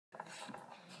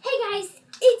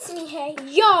it's me here,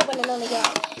 your one and only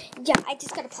girl. Yeah, I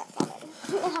just got a pet from it.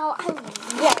 Now I'm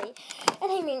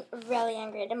really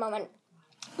angry at the moment.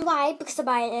 Why? Because of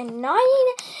my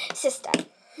annoying sister.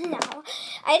 Now,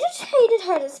 I just traded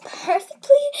her this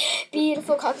perfectly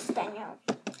beautiful Cocker Spaniel.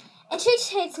 And she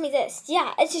trades me this.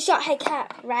 Yeah, it's a short-haired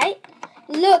cat, right?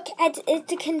 Look at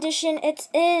the condition it's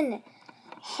in.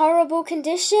 Horrible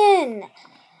condition.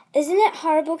 Isn't it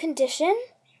horrible condition?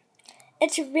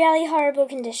 It's really horrible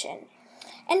condition.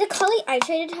 And the collie I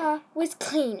traded her was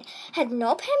clean. Had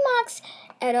no pen marks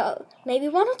at all. Maybe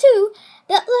one or two.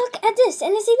 But look at this.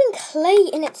 And there's even clay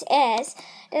in its ears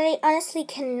that I honestly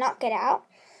cannot get out.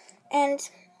 And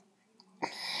it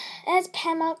has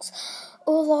pen marks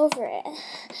all over it.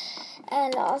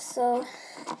 And also,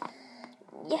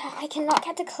 yeah, I cannot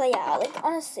get the clay out. Like,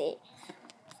 honestly.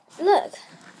 Look.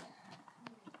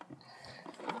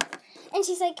 And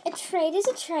she's like, a trade is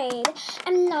a trade.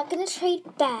 I'm not going to trade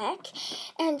back.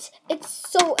 And it's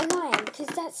so annoying because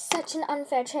that's such an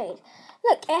unfair trade.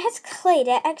 Look, it has clay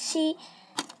that actually...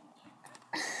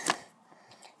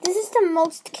 This is the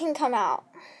most it can come out.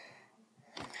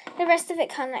 The rest of it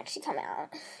can't actually come out.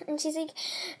 And she's like,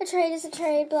 a trade is a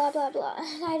trade, blah, blah, blah.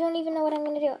 And I don't even know what I'm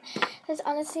going to do. Because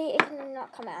honestly, it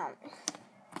cannot come out.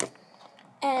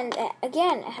 And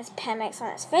again, it has pen marks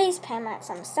on its face, pen marks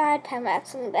on the side, pen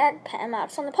marks on the back, pen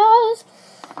marks on the paws.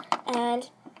 And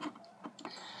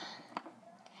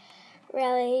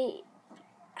really,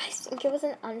 I think it was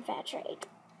an unfair trade.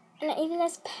 And it even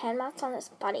has pen marks on its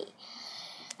body.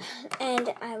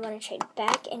 And I want to trade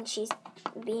back, and she's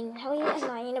being really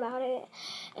annoying about it.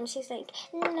 And she's like,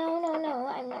 no,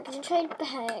 I'm not going to trade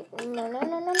back.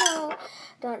 No.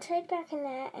 Don't trade back in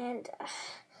that. And...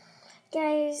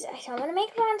 guys, I don't want to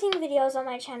make ranting videos on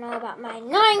my channel about my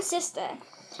annoying sister,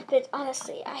 but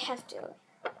honestly, I have to.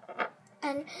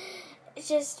 And it's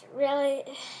just really,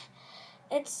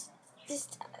 it's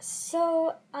just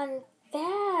so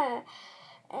unfair.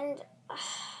 And,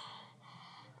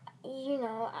 you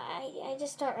know, I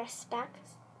just don't respect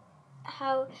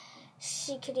how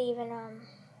she could even,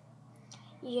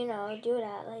 you know, do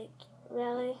that. Like,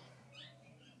 really?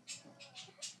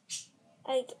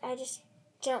 Like, I just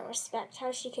don't respect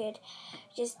how she could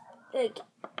just, like,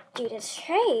 do this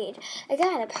trade.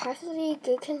 Again, a perfectly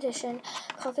good condition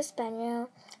Cocker Spaniel,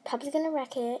 probably gonna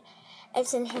wreck it.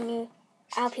 It's in her new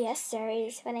LPS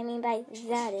series. What I mean by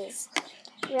that is,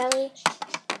 really?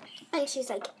 And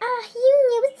she's like, you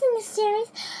knew it's in the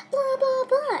series, blah, blah,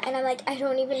 blah. And I'm like, I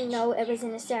don't even know it was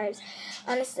in the series.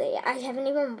 Honestly, I haven't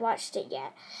even watched it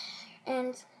yet.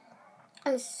 And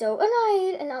I'm so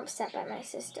annoyed and upset by my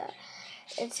sister.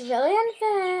 It's really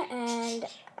unfair, and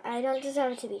I don't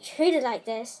deserve to be treated like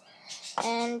this.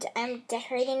 And I'm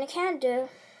decorating the candle.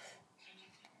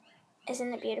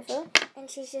 Isn't it beautiful? And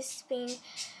she's just being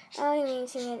really mean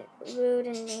to me, rude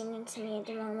and mean to me at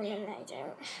the moment, and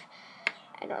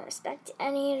I don't respect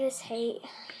any of this hate.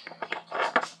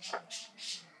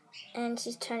 And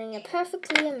she's turning a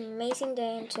perfectly amazing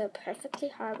day into a perfectly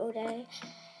horrible day.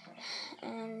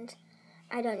 And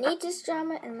I don't need this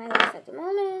drama in my life at the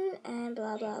moment, and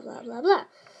blah, blah, blah, blah, blah.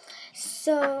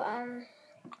 So,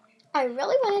 I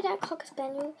really wanted that Cocker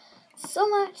Spaniel so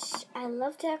much. I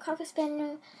loved that Cocker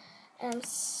Spaniel, and I'm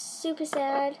super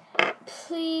sad.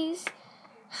 Please,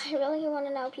 I really want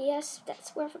an LPS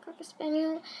that's worth a Cocker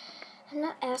Spaniel. I'm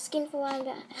not asking for one,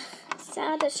 but I'm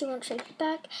sad that she won't trade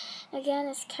back. Again,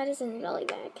 this cat is in really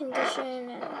bad condition,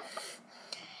 and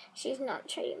she's not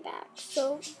trading back.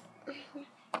 So...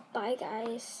 bye,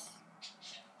 guys.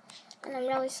 And I'm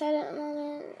really sad at the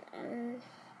moment.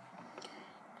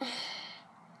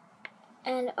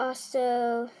 And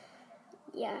also,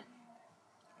 yeah.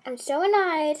 I'm so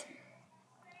annoyed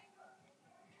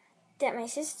that my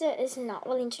sister is not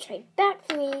willing to trade back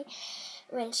for me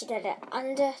when she did it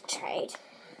under trade.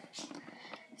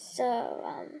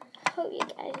 So, hope you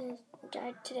guys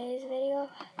enjoyed today's video.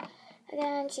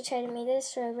 Again, she traded me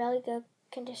this for a really good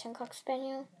condition Cocker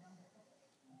Spaniel.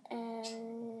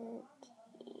 And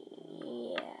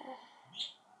yeah,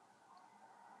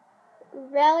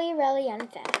 really, really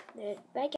unfair. Bye, guys.